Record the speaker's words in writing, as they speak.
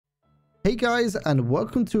Hey guys, and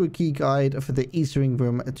welcome to a key guide for the Eastering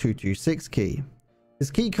Room 226 key.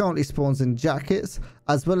 This key currently spawns in jackets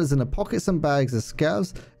as well as in the pockets and bags of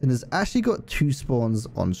Scavs, and has actually got 2 spawns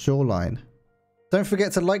on Shoreline. Don't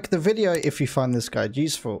forget to like the video if you find this guide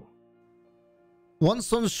useful.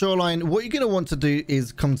 Once on Shoreline, what you're going to want to do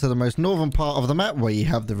is come to the most northern part of the map where you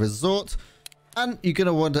have the resort, and you're going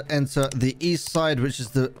to want to enter the east side, which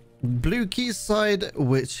is the blue key side,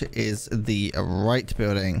 which is the right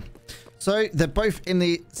building. So they're both in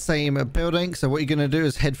the same building. So what you're going to do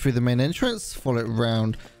is head through the main entrance, follow it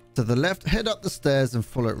round to the left, head up the stairs and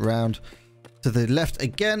follow it round to the left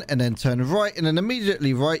again, and then turn right, and then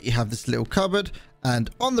immediately right you have this little cupboard,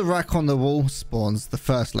 and on the rack on the wall spawns the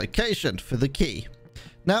first location for the key.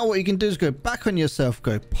 Now what you can do is go back on yourself,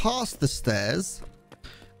 go past the stairs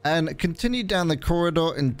and continue down the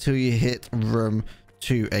corridor until you hit room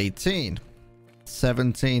 218,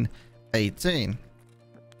 17, 18.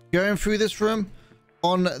 Going through this room,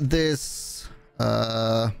 on this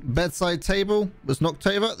bedside table was knocked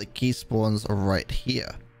over. The key spawns are right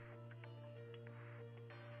here.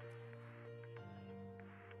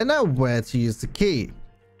 And now where to use the key.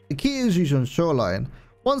 The key is used on Shoreline.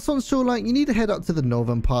 Once on Shoreline, you need to head up to the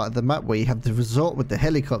northern part of the map where you have the resort with the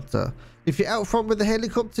helicopter. If you're out front with the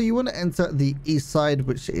helicopter, you want to enter the east side,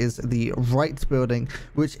 which is the right building,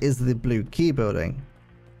 which is the blue key building.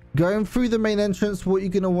 Going through the main entrance, what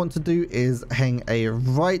you're going to want to do is hang a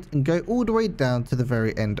right and go all the way down to the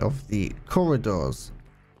very end of the corridors.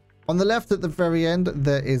 On the left at the very end,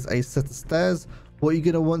 there is a set of stairs. What you're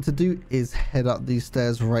going to want to do is head up these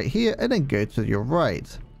stairs right here and then go to your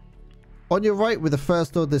right. On your right with the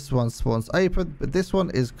first door, this one spawns open, but this one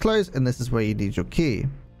is closed, and this is where you need your key.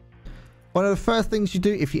 One of the first things you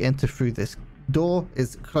do if you enter through this door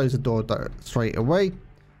is close the door straight away.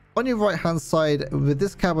 On your right hand side with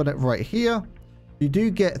this cabinet right here, you do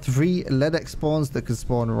get 3 LEDX spawns that can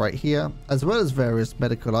spawn right here, as well as various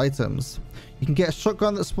medical items. You can get a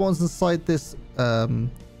shotgun that spawns inside this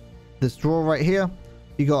this drawer right here.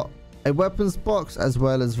 You got a weapons box as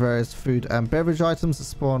well as various food and beverage items that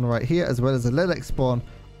spawn right here, as well as a LEDX spawn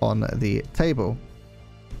on the table.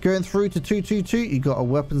 Going through to 222, you got a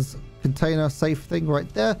weapons container safe thing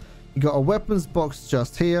right there. You got a weapons box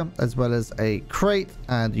just here, as well as a crate,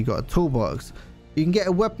 and you got a toolbox. You can get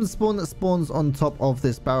a weapon spawn that spawns on top of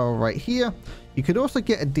this barrel right here. You could also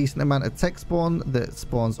get a decent amount of tech spawn that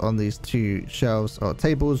spawns on these 2 shelves or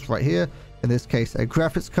tables right here. In this case, a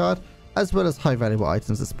graphics card, as well as high valuable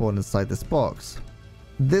items that spawn inside this box.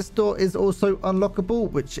 This door is also unlockable,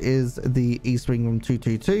 which is the Eastering Room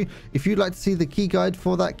 222. If you'd like to see the key guide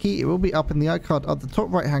for that key, it will be up in the icon at the top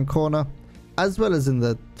right hand corner, as well as in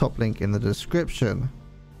the top link in the description.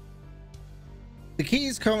 The key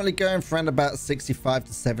is currently going for around about 65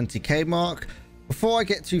 to 70k mark. Before I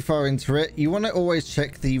get too far into it, you want to always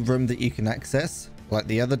check the room that you can access, like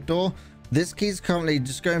the other door. This key is currently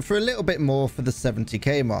just going for a little bit more for the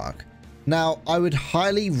 70k mark. Now, I would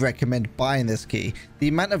highly recommend buying this key. The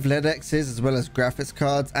amount of LEDXs as well as graphics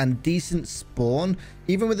cards and decent spawn,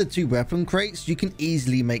 even with the 2 weapon crates, you can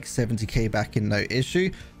easily make 70k back in no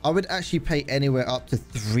issue. I would actually pay anywhere up to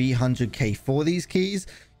 300k for these keys.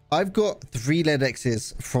 I've got 3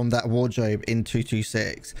 LEDXs from that wardrobe in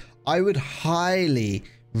 226. I would highly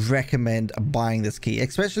recommend buying this key,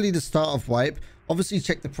 especially the start of wipe. Obviously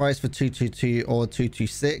check the price for 222 or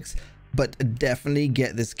 226. But definitely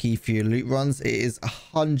get this key for your loot runs. It is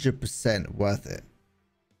 100% worth it.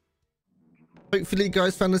 Hopefully you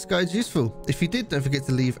guys found this guide useful. If you did, don't forget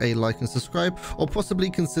to leave a like and subscribe, or possibly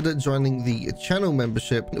consider joining the channel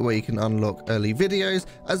membership where you can unlock early videos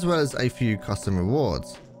as well as a few custom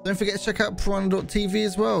rewards. Don't forget to check out Piranha.tv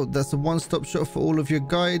as well. That's a one-stop shop for all of your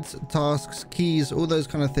guides, tasks, keys, all those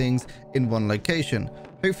kind of things in one location.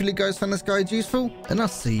 Hopefully you guys found this guide useful, and I'll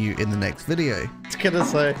see you in the next video. I was gonna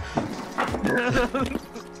say.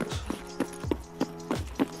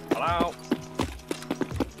 Hello?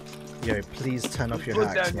 Yo, please turn off your Put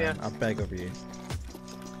hacks, down man. here. I beg of you.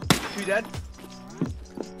 You dead?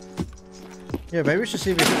 Yeah, maybe we should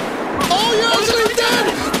see if we can... Oh, you're actually dead!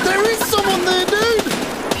 There is someone there, dude!